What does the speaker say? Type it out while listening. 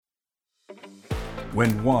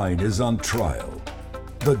When wine is on trial,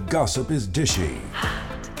 the gossip is dishy.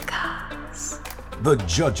 The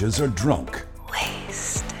judges are drunk.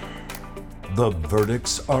 Wasted. The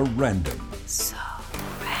verdicts are random. So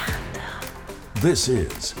random. This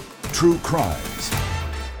is True Crimes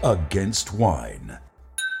Against Wine.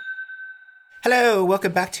 Hello,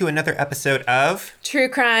 welcome back to another episode of True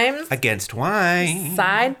Crimes Against Wine.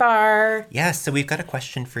 Sidebar. Yes, so we've got a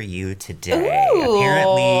question for you today. Ooh.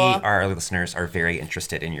 Apparently, our listeners are very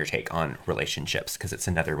interested in your take on relationships because it's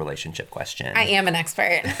another relationship question. I am an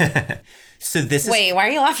expert. So this is... Wait, why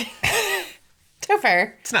are you laughing?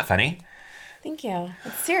 Topher. It's not funny. Thank you.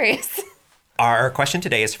 It's serious. Our question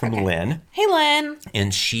today is from Lynn. Hey, Lynn.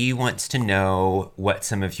 And she wants to know what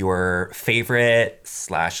some of your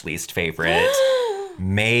favorite/least favorite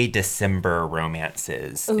May-December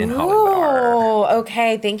romances in Hollywood are. Oh,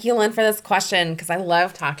 okay. Thank you, Lynn, for this question because I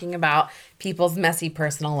love talking about people's messy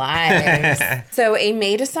personal lives. So a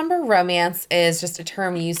May-December romance is just a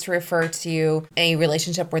term used to refer to a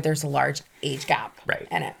relationship where there's a large age gap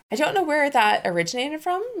in it. I don't know where that originated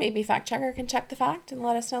from. Maybe fact checker can check the fact and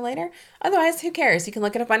let us know later. Otherwise, who cares? You can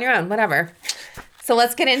look it up on your own, whatever. So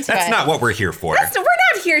let's get into it. That's not what we're here for. We're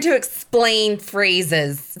not here to explain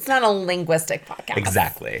phrases. It's not a linguistic podcast.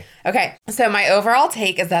 Exactly. Okay. So my overall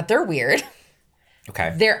take is that they're weird.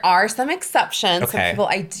 Okay. There are some exceptions. Okay. Some people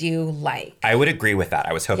I do like. I would agree with that.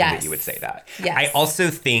 I was hoping Yes. that you would say that. Yes. I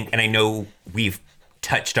also think, and I know we've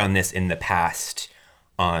touched on this in the past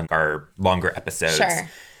on our longer episodes, Sure.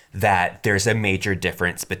 that there's a major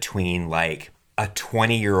difference between like a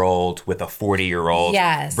 20-year-old with a 40-year-old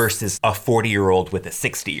Yes. versus a 40-year-old with a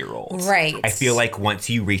 60-year-old. Right. I feel like once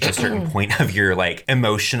you reach a certain point of your like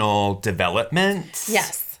emotional development,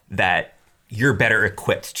 Yes. that you're better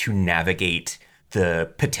equipped to navigate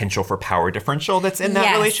the potential for power differential that's in that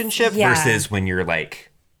Yes. relationship Yeah. versus when you're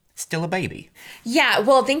like still a baby. Yeah.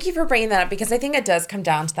 Well, thank you for bringing that up because I think it does come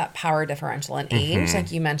down to that power differential in age,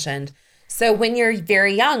 like you mentioned. So when you're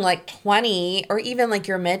very young, like 20 or even like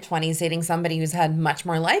your mid-20s, dating somebody who's had much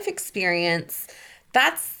more life experience,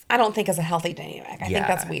 I don't think is a healthy dynamic. I think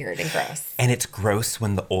that's weird and gross. And it's gross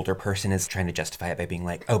when the older person is trying to justify it by being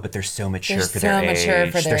like, oh, but they're so mature They're for so their mature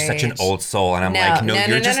age. for their They're such an age. old soul. And I'm like, no,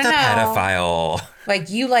 you're just a pedophile. Like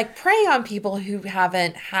you like prey on people who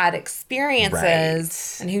haven't had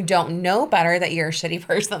experiences and who don't know better that you're a shitty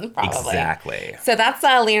person, probably. Exactly. So that's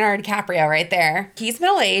Leonardo DiCaprio right there. He's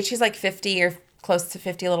middle-aged. He's like 50 or close to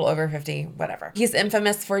 50, a little over 50, whatever. He's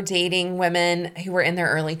infamous for dating women who were in their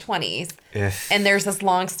early 20s. And there's this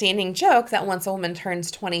long-standing joke that once a woman turns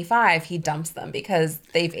 25, he dumps them because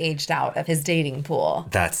they've aged out of his dating pool.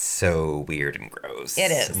 That's so weird and gross. It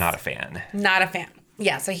is. Not a fan. Not a fan.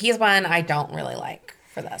 Yeah, so he's one I don't really like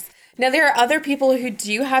for this. Now, there are other people who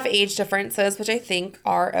do have age differences, which I think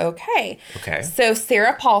are okay. Okay. So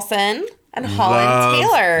Sarah Paulson and Holland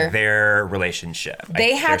Taylor. Their relationship.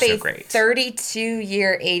 They have they're a so great.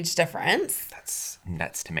 32-year age difference. That's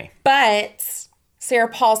nuts to me. But Sarah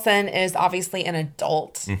Paulson is obviously an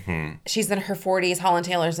adult. Mm-hmm. She's in her 40s. Holland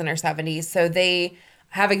Taylor's in her 70s. So they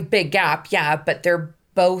have a big gap, yeah, but they're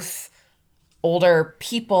both older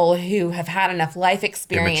people who have had enough life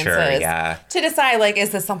experiences to decide, like,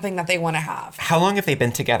 is this something that they want to have? How long have they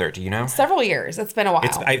been together? Do you know? Several years. It's been a while.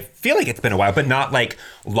 I feel like it's been a while, but not like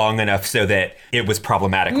long enough so that it was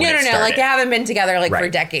problematic when it started. No. Like they haven't been together like for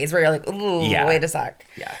decades where you're like, ooh, wait a sec.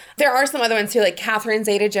 Yeah. There are some other ones too, like Catherine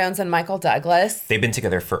Zeta-Jones and Michael Douglas. They've been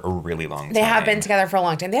together for a really long time. They have been together for a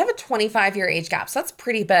long time. They have a 25-year age gap, so that's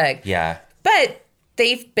pretty big. Yeah. But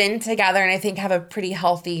they've been together and I think have a pretty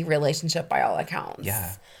healthy relationship by all accounts.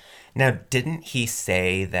 Yeah. Now, didn't he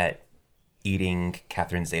say that eating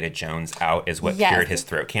Catherine Zeta-Jones out is what cured his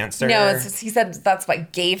throat cancer? No, he said that's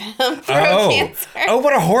what gave him throat cancer. Oh,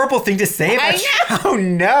 what a horrible thing to say about you. Oh,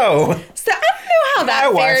 no. So I don't know how that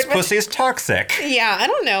fared. My wife's pussy is toxic. Yeah, I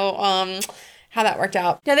don't know how that worked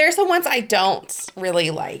out. Now, there are some ones I don't really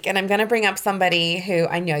like, and I'm going to bring up somebody who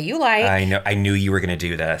I know you like. I knew you were going to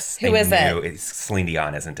do this. Who is it? It's Celine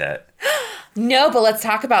Dion, isn't it? No, but let's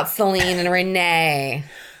talk about Celine and Renee.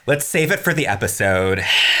 Let's save it for the episode.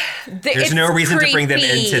 There's no reason to bring them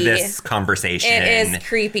into this conversation. It is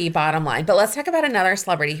creepy, bottom line. But let's talk about another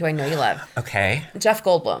celebrity who I know you love. Okay. Jeff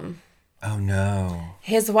Goldblum. Oh, no.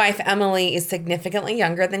 His wife, Emily, is significantly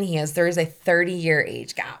younger than he is. There is a 30-year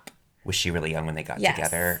age gap. Was she really young when they got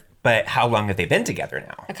together? But how long have they been together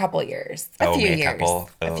now? A couple years. A few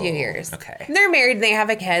years. Okay. They're married and they have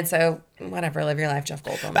a kid, so whatever, live your life, Jeff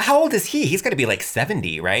Goldblum. But how old is he? He's got to be like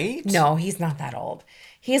 70, right? No, he's not that old.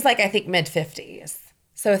 He's like, I think, mid-50s.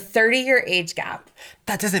 So a 30-year age gap.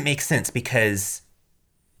 That doesn't make sense because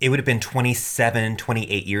it would have been 27,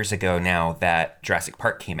 28 years ago now that Jurassic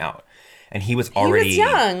Park came out. And he was already... He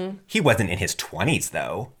was young. He wasn't in his 20s,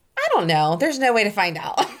 though. I don't know. There's no way to find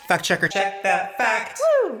out. Fact checker, check that fact.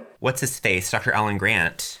 Woo. What's his face? Dr. Alan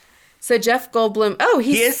Grant. So Jeff Goldblum, oh,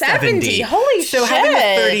 he's He is 70. Holy so shit. having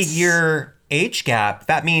a 30-year age gap,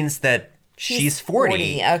 that means that she's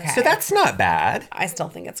 40. Okay. So that's not bad. I still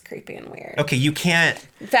think it's creepy and weird. Okay, you can't...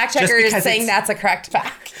 Fact checker is because saying it's- that's a correct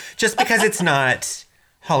fact. Just because it's not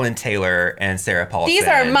Holland Taylor and Sarah Paulson. These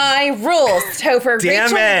are my rules, Topher.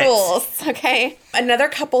 Damn Rachel it. rules. Okay. Another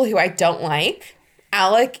couple who I don't like,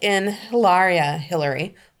 Alec and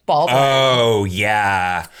Hillary Baldwin. Oh,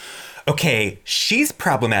 yeah. Okay, she's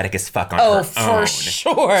problematic as fuck on her own. For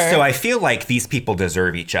sure. So I feel like these people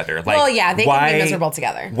deserve each other. Like, Well, yeah, they can be miserable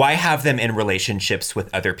together. Why have them in relationships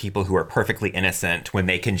with other people who are perfectly innocent when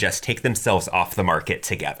they can just take themselves off the market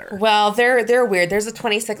together? Well, they're weird. There's a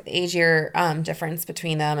 26 age year difference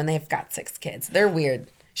between them, and they've got 6 kids. They're weird.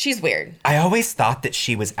 She's weird. I always thought that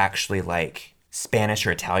she was actually like Spanish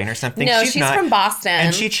or Italian or something. No, she's not. from Boston.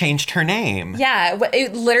 And she changed her name. Yeah,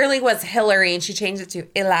 it literally was Hillary, and she changed it to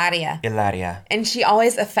Ilaria. Ilaria. And she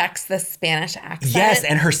always affects the Spanish accent. Yes,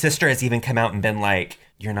 and her sister has even come out and been like,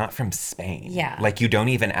 you're not from Spain. Yeah. Like, you don't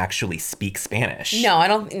even actually speak Spanish. No, I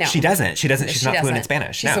don't. No, She doesn't. She's not fluent in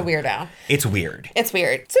Spanish. She's No. a weirdo. It's weird. It's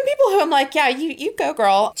weird. Some people who I'm like, yeah, you go,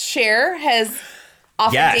 girl. Cher has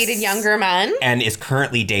often Yes. dated younger men. And is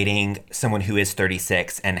currently dating someone who is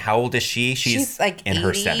 36. And how old is she? She's like in her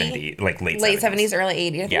 80, 70s, like late 70s, early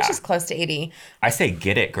 80s. I think Yeah. she's close to 80. I say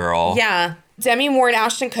get it, girl. Yeah. Demi Moore and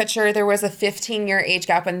Ashton Kutcher, there was a 15-year age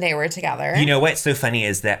gap when they were together. You know what's so funny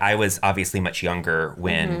is that I was obviously much younger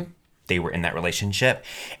when they were in that relationship.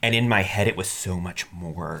 And in my head, it was so much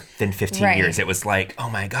more than 15 Right. years. It was like, oh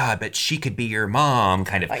my God, but she could be your mom,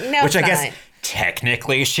 kind of. Like, no, which I it's guess not.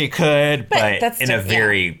 technically she could, but that's in a still- yeah.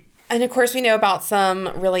 very... And of course, we know about some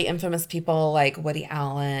really infamous people like Woody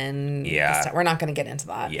Allen. Yeah. We're not going to get into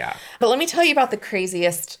that. Yeah. But let me tell you about the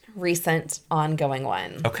craziest recent ongoing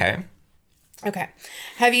one. Okay. Okay.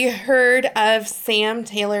 Have you heard of Sam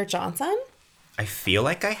Taylor Johnson? I feel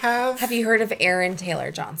like I have. Have you heard of Aaron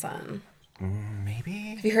Taylor Johnson?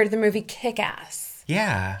 Maybe? Have you heard of the movie Kick-Ass?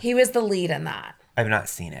 Yeah. He was the lead in that. I've not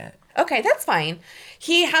seen it. Okay, that's fine.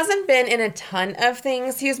 He hasn't been in a ton of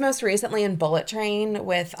things. He was most recently in Bullet Train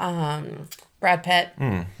with Brad Pitt.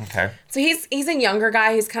 Okay. So he's a younger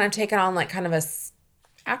guy. He's kind of taken on like kind of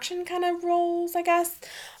action kind of roles, I guess.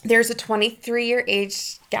 There's a 23-year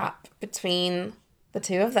age gap between the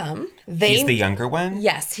two of them. He's the younger one?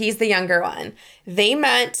 Yes, he's the younger one. They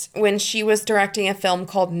met when she was directing a film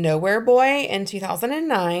called Nowhere Boy in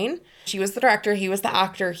 2009. She was the director. He was the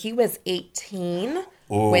actor. He was 18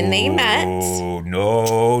 when they met. Oh,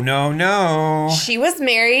 no. She was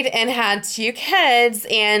married and had 2 kids,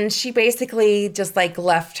 and she basically just like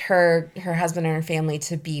left her husband and her family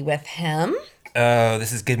to be with him. Oh,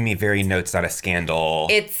 this is giving me very Notes on a Scandal.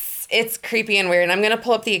 It's creepy and weird. And I'm going to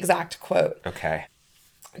pull up the exact quote. Okay.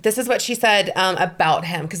 This is what she said about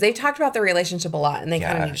him, because they've talked about their relationship a lot, and they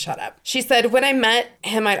kind of need to shut up. She said, when I met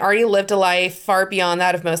him, I'd already lived a life far beyond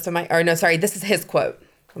that of most of my, or no, sorry, this is his quote.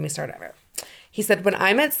 Let me start over. He said, when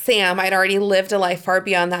I met Sam, I'd already lived a life far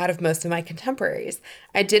beyond that of most of my contemporaries.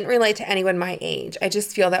 I didn't relate to anyone my age. I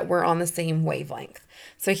just feel that we're on the same wavelength.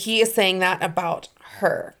 So he is saying that about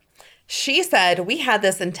her. She said, we had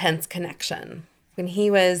this intense connection. When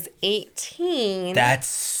he was 18. That's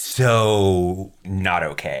so not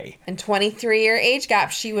okay. And 23-year age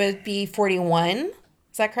gap, she would be 41.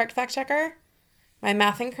 Is that correct, fact checker? Am I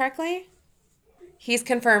mathing correctly? He's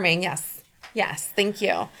confirming, yes. Yes, thank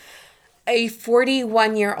you. A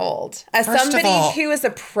 41-year-old. As First of somebody all- who is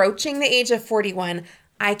approaching the age of 41,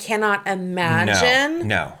 I cannot imagine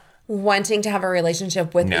No. wanting to have a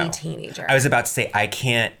relationship with No. a teenager. I was about to say, I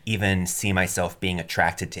can't even see myself being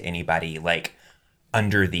attracted to anybody like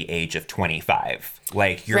under the age of 25.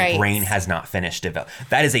 Like your Right. brain has not finished developing.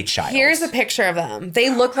 That is a child. Here's a picture of them. They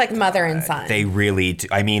look like mother and son. They really do.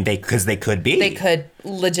 I mean, because they could be. They could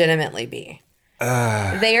legitimately be.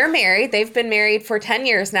 They are married. They've been married for 10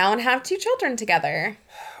 years now and have 2 children together.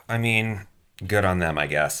 I mean, good on them, I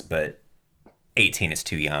guess, but 18 is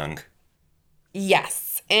too young.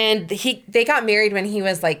 Yes. And they got married when he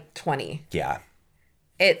was like 20. Yeah.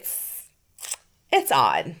 It's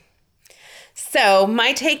odd. So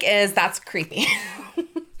my take is that's creepy.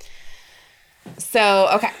 So,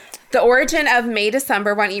 okay. The origin of May,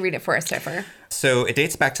 December. Why don't you read it for us, Topher? So it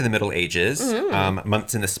dates back to the Middle Ages.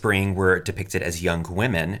 Months in the spring were depicted as young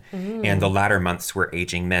women, and the latter months were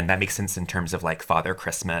aging men. That makes sense in terms of like Father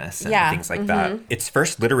Christmas and things like that. Its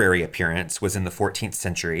first literary appearance was in the 14th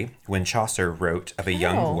century when Chaucer wrote of a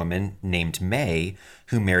young woman named May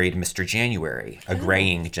who married Mr. January, a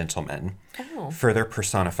graying gentleman, further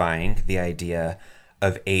personifying the idea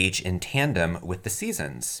of age in tandem with the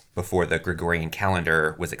seasons before the Gregorian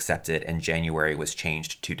calendar was accepted and January was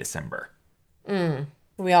changed to December.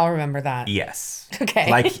 We all remember that. Yes. Okay.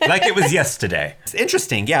 Like it was yesterday. It's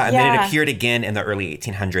interesting. Yeah. And then it appeared again in the early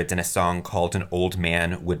 1800s in a song called An Old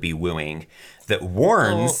Man Would Be Wooing that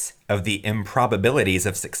warns of the improbabilities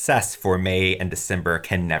of success for May and December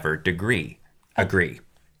can never agree. But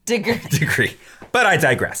I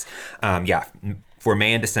digress. For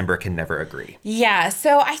May and December can never agree. Yeah.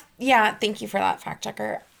 So thank you for that, fact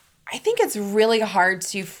checker. I think it's really hard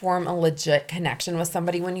to form a legit connection with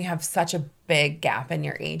somebody when you have such a big gap in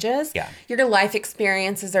your ages. Yeah. Your life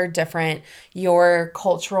experiences are different. Your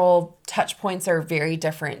cultural touch points are very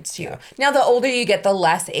different too. Yeah. Now, the older you get, the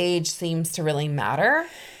less age seems to really matter.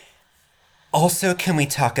 Also, can we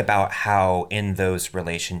talk about how in those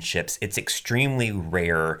relationships, it's extremely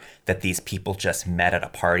rare that these people just met at a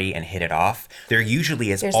party and hit it off. There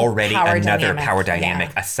usually is already another power dynamic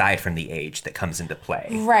aside from the age that comes into play.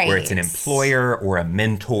 Right. Where it's an employer or a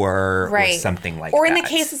mentor or something like that. Or in the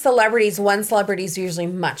case of celebrities, one celebrity is usually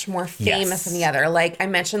much more famous than the other. Like I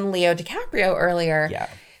mentioned Leo DiCaprio earlier. Yeah.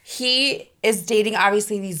 He is dating,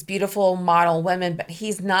 obviously, these beautiful model women, but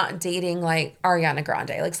he's not dating, like, Ariana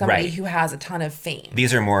Grande, like somebody who has a ton of fame.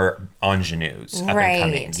 These are more ingenues up and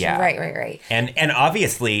coming. Yeah. Right. And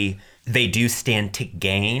obviously, they do stand to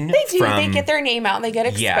gain. They do. They get their name out. They get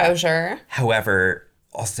exposure. Yeah. However,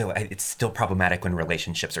 also, it's still problematic when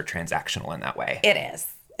relationships are transactional in that way. It is.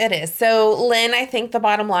 So, Lynn, I think the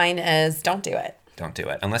bottom line is don't do it. Don't do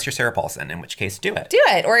it. Unless you're Sarah Paulson, in which case, do it. Do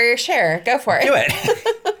it. Or your share. Go for it. Do it.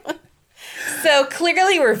 So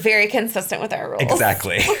clearly we're very consistent with our rules.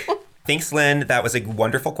 Exactly. Thanks, Lynn. That was a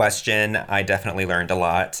wonderful question. I definitely learned a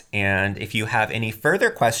lot. And if you have any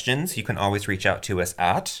further questions, you can always reach out to us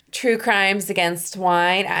at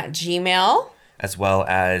truecrimesagainstwine@gmail.com, as well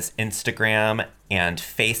as Instagram and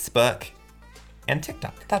Facebook and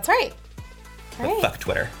TikTok. That's right. All right. Fuck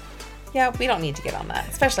Twitter. Yeah, we don't need to get on that,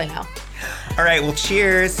 especially now. All right. Well,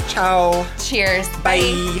 cheers. Ciao. Cheers.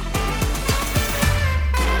 Bye.